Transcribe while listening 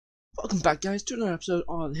Welcome back, guys, to another episode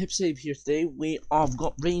of the Hibs here. Today we have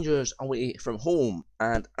got Rangers away from home,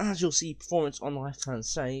 and as you'll see, performance on the left hand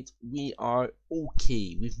side, we are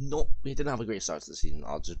okay. We didn't have a great start to the season.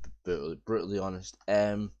 I'll just be brutally honest.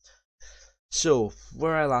 So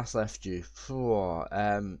where I last left you,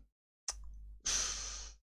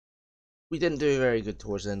 we didn't do very good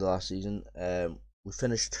towards the end of last season. We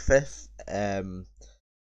finished fifth.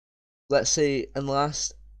 Let's say in the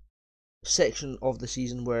last section of the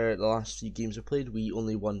season where the last few games were played, we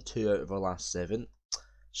only won 2 out of our last 7,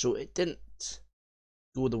 so it didn't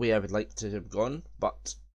go the way I would like to have gone,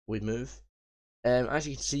 but we move. As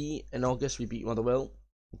you can see, in August we beat Motherwell,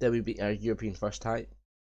 then we beat our European first tie,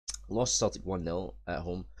 lost Celtic 1-0 at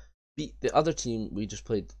home, beat the other team we just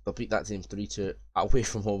played, but beat that team 3-2 away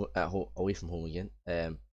from home again.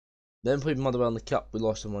 Then played Motherwell in the cup, we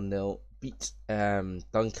lost them 1-0, beat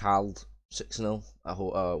Dunkeld 6-0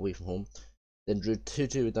 away from home. Then drew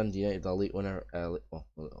 2-2 with Dundee United, a late winner. Not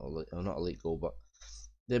a late goal, but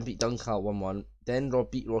then beat Dunkeld 1-1. Then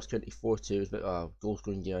beat Ross County 4-2. It was a bit of a goal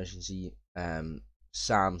scoring game, as you can see.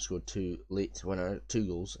 Sam scored 2 late winner, 2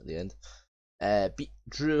 goals at the end.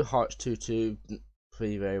 Drew Hearts 2-2, didn't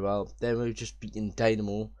play very well. Then we've just beaten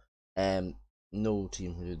Dynamo. No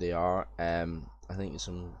team who they are. I think it's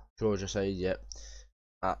some Georgia side. Yep,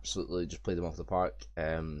 absolutely just played them off the park.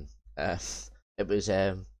 It was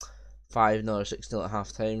 5-0 or 6-0 at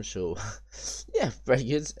half time, so yeah, very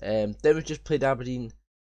good. Then we just played Aberdeen,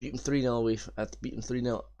 beat them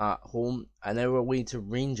 3-0 at home, and now we're away to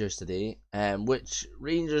Rangers today. Which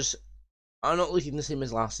Rangers are not looking the same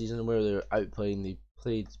as last season, where they were outplaying. They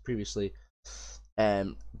played previously.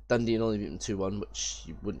 Dundee and only beat them 2-1, which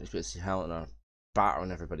you wouldn't expect to see Hamilton are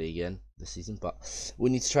battering everybody again this season. But we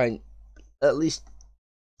need to try and at least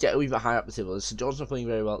get a wee bit higher up the table. St John's are playing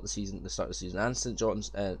very well at the start of the season, and St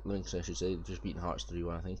John's, Links I should say, just beaten Hearts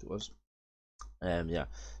 3-1, I think it was. Yeah,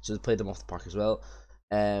 so they played them off the park as well.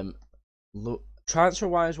 Transfer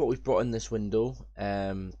wise, what we've brought in this window,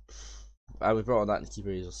 we brought on that in the keeper,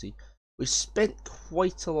 as you'll see. We spent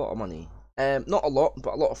quite a lot of money. Not a lot,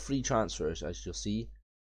 but a lot of free transfers, as you'll see.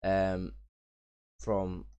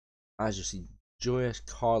 From, as you see, Joyous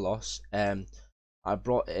Carlos. I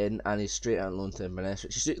brought in, and he's straight out on loan to Inverness,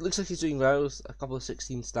 which it looks like he's doing well with a couple of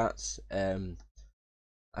 16 stats.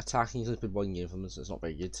 Attacking, he's only played 1 game for them, so it's not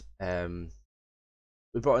very good.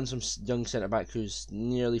 We brought in some young centre back who's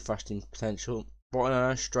nearly first team potential. Brought in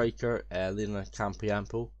our striker, Lena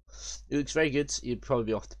Campiampo. He looks very good. He'd probably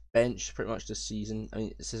be off the bench pretty much this season. I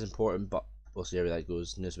mean, this is important, but we'll see how that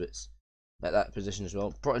goes. Nisbet's at that position as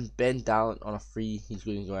well. Brought in Ben Dallant on a free. He's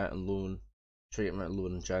going to go out on loan. Try to get him out on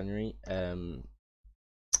loan in January.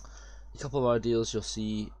 A couple of our deals you'll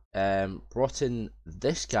see. Brought in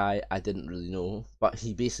this guy I didn't really know, but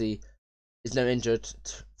he basically is now injured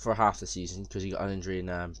for half the season because he got an injury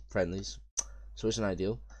in friendlies, so it's an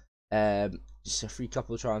ideal. Just a free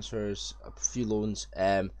couple of transfers, a few loans.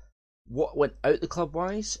 What went out the club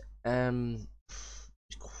wise,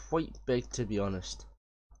 quite big, to be honest.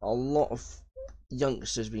 A lot of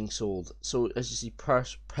youngsters being sold. So as you see,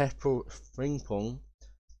 Peppo Frimpong,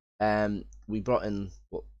 we brought in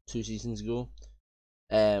 2 seasons ago,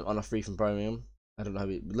 on a free from Birmingham. I don't know how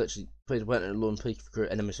we literally went on a loan, played for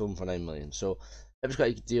and then we sold him for 9 million. So it was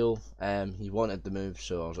quite a good deal. He wanted the move,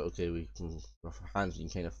 so I was like, okay, our hands being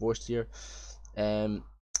kind of forced here.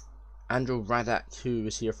 Andrew Radak, who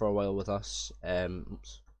was here for a while with us,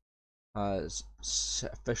 has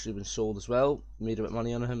officially been sold as well. Made a bit of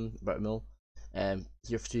money on him, about $1 million.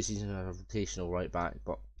 Here for 2 seasons, a rotational right back,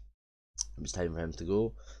 but it was time for him to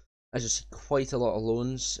go. As you see, quite a lot of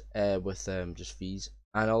loans with just fees,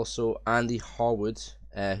 and also Andy Harwood,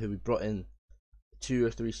 who we brought in 2 or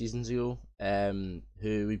 3 seasons ago,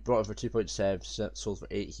 who we brought in for 2.7, sold for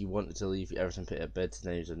 8. He wanted to leave. Everton put a bid, and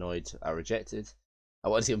then he was annoyed. I rejected. I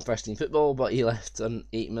wanted to get him first team football, but he left on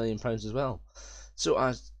 £8 million as well. So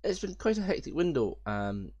it's been quite a hectic window.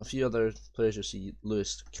 A few other players you'll see.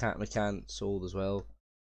 Lewis McCann sold as well.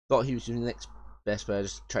 Thought he was the next best player.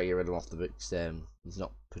 Just try to get rid of him off the books. He's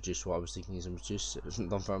not produced what I was thinking he's going to produce. It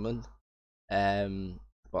wasn't Dunfermline.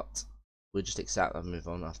 But we'll just accept that and move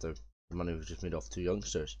on after the money we've just made off 2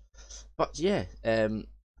 youngsters. But yeah,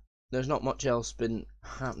 there's not much else been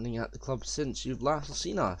happening at the club since you've last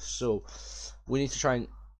seen us. So we need to try and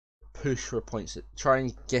push for points. Try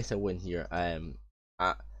and get a win here.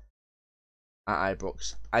 At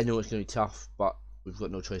Ibrox. I know it's going to be tough, but we've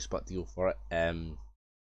got no choice but to go for it.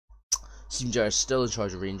 Steven Gerrard's still in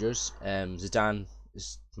charge of Rangers. Zidane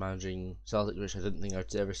is managing Celtic, which I didn't think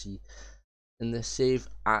I'd ever see in this save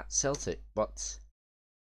at Celtic, but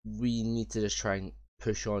we need to just try and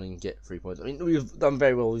push on and get 3 points. I mean, we've done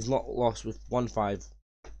very well. We've not lost with 1-5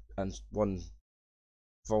 and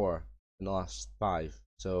 1-4 in the last 5.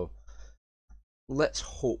 So let's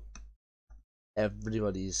hope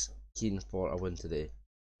everybody's keen for a win today.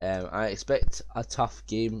 I expect a tough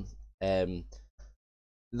game. The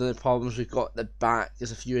problems we've got at the back,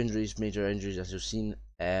 there's a few injuries, major injuries as you've seen.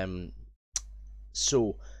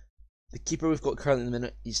 So the keeper we've got currently in the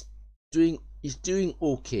minute, he's doing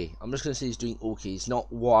okay. I'm just gonna say he's doing okay. He's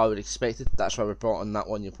not what I would expect it. That's why we brought on that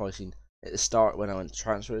one you've probably seen at the start when I went to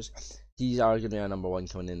transfers. He's arguably our number one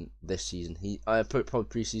coming in this season. I put probably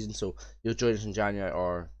pre-season, so he'll join us in January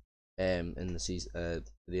or in the season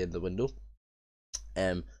the end of the window.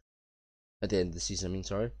 At the end of the season, I mean,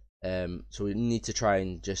 sorry. So we need to try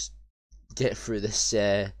and just get through this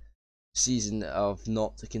season of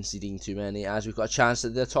not conceding too many, as we've got a chance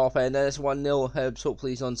at the top end. And it's 1-0 Hibs.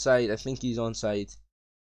 Hopefully he's onside. I think he's onside.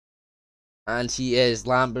 And he is.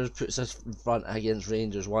 Lambert puts us in front against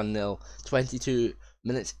Rangers 1-0. 22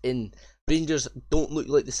 minutes in. Rangers don't look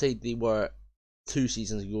like the side they were 2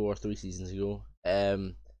 seasons ago or 3 seasons ago.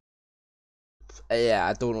 Yeah,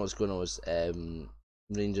 I don't know what's going on with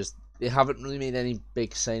Rangers. They haven't really made any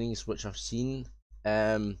big signings, which I've seen.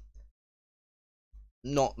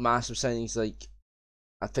 Not massive signings. Like,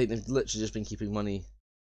 I think they've literally just been keeping money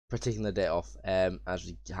for taking their debt off. As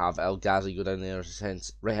we have El Ghazi go down there,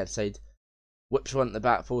 right hand side, whips one at the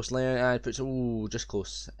back post. Leon puts just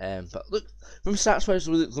close. But look, from stats wise,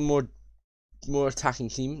 we look the more attacking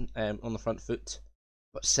team on the front foot.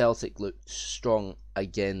 But Celtic looked strong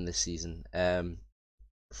again this season.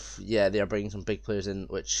 Yeah, they are bringing some big players in,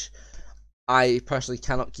 which I personally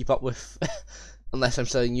cannot keep up with unless I'm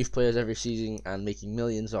selling youth players every season and making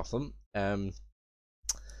millions off them.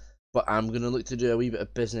 But I'm going to look to do a wee bit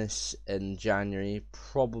of business in January.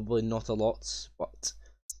 Probably not a lot, but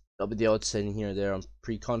that'll be the odd signing here or there on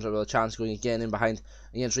pre-contract with a chance going again in behind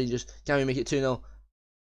against Rangers. Can we make it 2-0?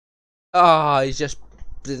 He's just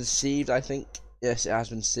been saved, I think. Yes, it has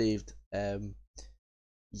been saved.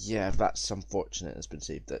 Yeah, that's unfortunate. It's been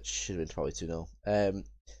saved. That should have been probably 2-0.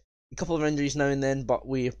 A couple of injuries now and then, but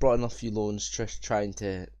we've brought in a few loans, just trying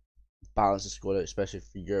to balance the squad out, especially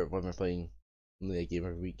for Europe when we're playing only a game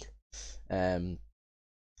every week. And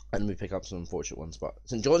we pick up some unfortunate ones. But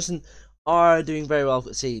St Johnstone are doing very well,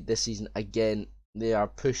 let's say, this season again. They are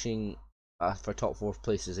pushing for top 4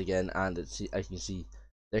 places again, and I can see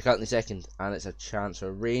they're currently second, and it's a chance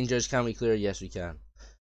for Rangers. Can we clear? Yes, we can.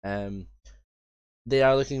 They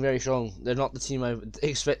are looking very strong. They're not the team I would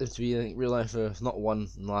expect them to be. I think real life have not won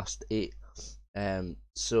in the last 8.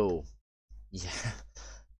 So yeah,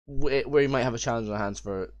 we might have a challenge on our hands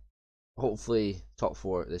for hopefully top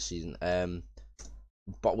 4 this season.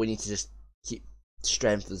 But we need to just keep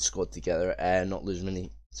strength of the squad together and not lose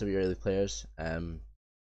many severe early players.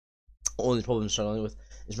 Only problem I'm struggling with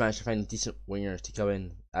is managing to find a decent winger to come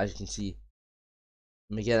in. As you can see,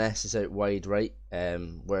 McGuinness is out wide right,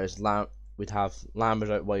 whereas we'd have Lambert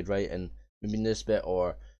out wide right and maybe Nisbet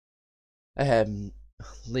or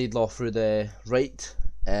Laidlaw through the right.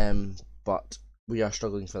 But we are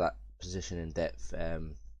struggling for that position in depth.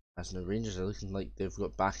 As the Rangers are looking like they've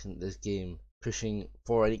got back into this game, pushing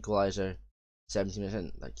for an equaliser. 17 minutes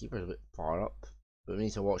in. That keeper's a bit far up, but we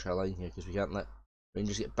need to watch our line here because we can't let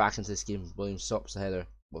Rangers get back into this game. Williams stops the header.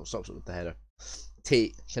 Well, stops it with the header.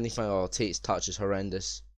 Tate, can he find? Oh, Tate's touch is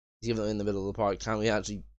horrendous. He's giving it in the middle of the park. Can we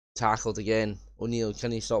actually tackle it again? O'Neill,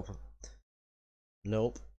 can he stop him?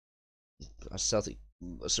 Nope. A Celtic.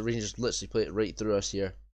 So Rangers literally play it right through us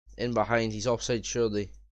here. In behind, he's offside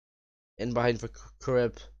surely. In behind for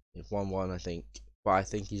Carib. 1-1, I think. But I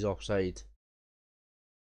think he's offside.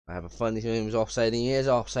 I have a funny feeling he was offside, and he is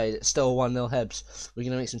offside. It's still 1-0 Hibs. We're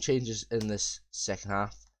going to make some changes in this second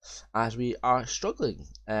half, as we are struggling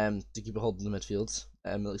to keep a hold in the midfield.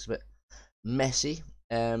 It looks a bit messy.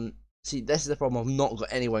 See, this is the problem. I've not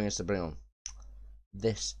got any wingers to bring on.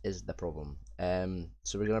 This is the problem.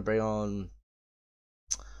 So we're going to bring on...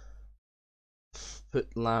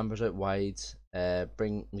 Put Lambert out wide.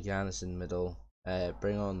 Bring McGuinness in the middle.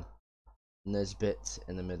 Bring on Nisbet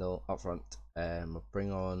in the middle, up front. We'll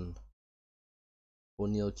bring on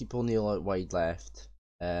O'Neill. Keep O'Neill out wide left.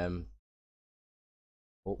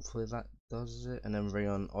 Hopefully that does it. And then bring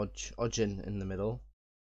on Odgin in the middle.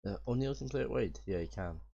 O'Neill can play it wide. Yeah, he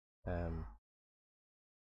can.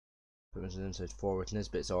 Put him inside forward.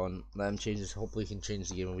 Nisbet's on. Let him change this. Hopefully, he can change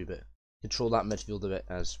the game a wee bit. Control that midfield a bit,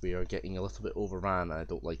 as we are getting a little bit overran, and I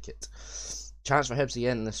don't like it. Chance for Hibs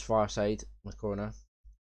again in this far side, in the corner.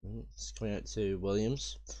 It's coming out to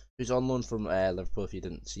Williams, who's on loan from Liverpool, if you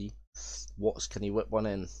didn't see. Watts, can he whip one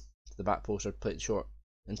in to the back post or play it short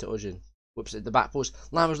into Ojin? whips it at the back post.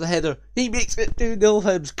 Lammers the header. He makes it 2-0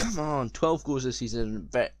 Hibs. Come on, 12 goals this season.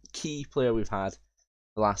 Very key player we've had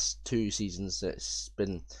the last 2 seasons. It's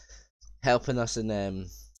been helping us in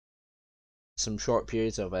some short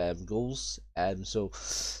periods of goals. So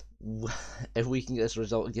if we can get this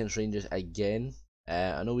result against Rangers again,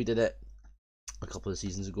 I know we did it a couple of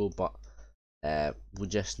seasons ago, but we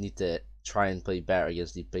just need to try and play better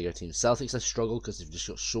against the bigger teams. Celtics have struggled because they've just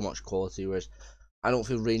got so much quality, whereas I don't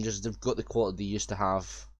feel Rangers, they've got the quality they used to have.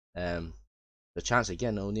 The chance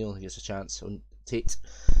again, O'Neill gets a chance. Tate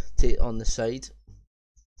on the side.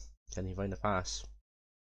 Can he find a pass?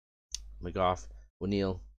 McGrath,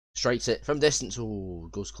 O'Neill strikes it from distance. Oh,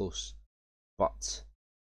 goes close. But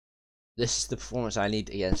this is the performance I need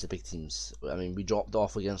against the big teams. I mean, we dropped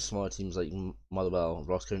off against smaller teams like Motherwell,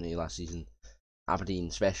 Ross County last season, Aberdeen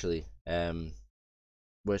especially,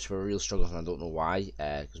 which were real struggles, and I don't know why.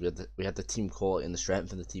 Because we had the team quality and the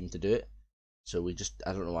strength in the team to do it. So I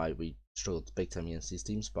don't know why we struggled big time against these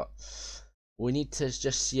teams, but we need to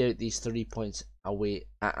just see out these 3 points away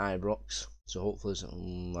at Ibrox. So hopefully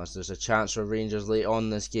there's a chance for Rangers late on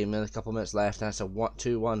this game. A couple of minutes left, and it's a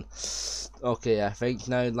 2-1. Okay, I think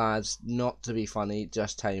now, lads, not to be funny,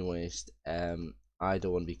 just time waste. I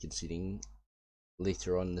don't want to be conceding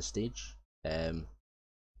later on in the stage.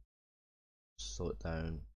 Slow it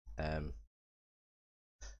down.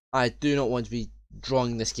 I do not want to be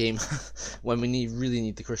drawing this game when we really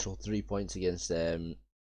need the crucial 3 points against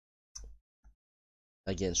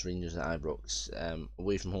Rangers at Ibrox.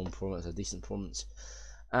 Away from home performance, a decent performance.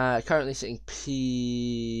 Currently sitting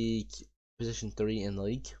peak position 3 in the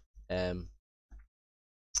league.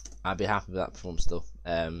 I'd be happy with that performance though.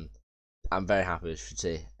 I'm very happy, I should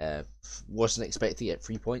say. Wasn't expecting to get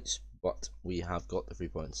 3 points, but we have got the 3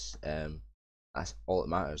 points. That's all that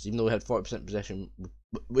matters. Even though we had 40% possession,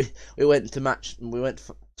 we went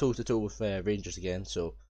toe to toe with Rangers again.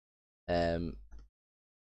 So I'm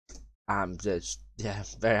just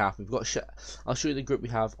very happy. We've got I'll show you the group we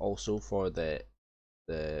have also for the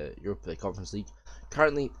Europa Conference League.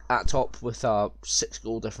 Currently at top with a 6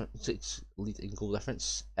 lead in goal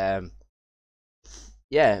difference.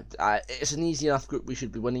 It's an easy enough group. We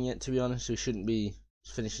should be winning it, to be honest. We shouldn't be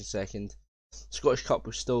finishing second. Scottish Cup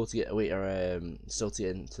we're still to get still to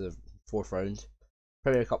get into the 4th round.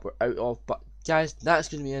 Premier Cup we're out of. But guys, that's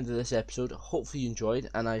going to be the end of this episode. Hopefully you enjoyed,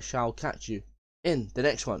 and I shall catch you in the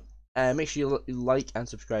next one. Make sure you like and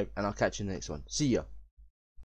subscribe, and I'll catch you in the next one. See ya.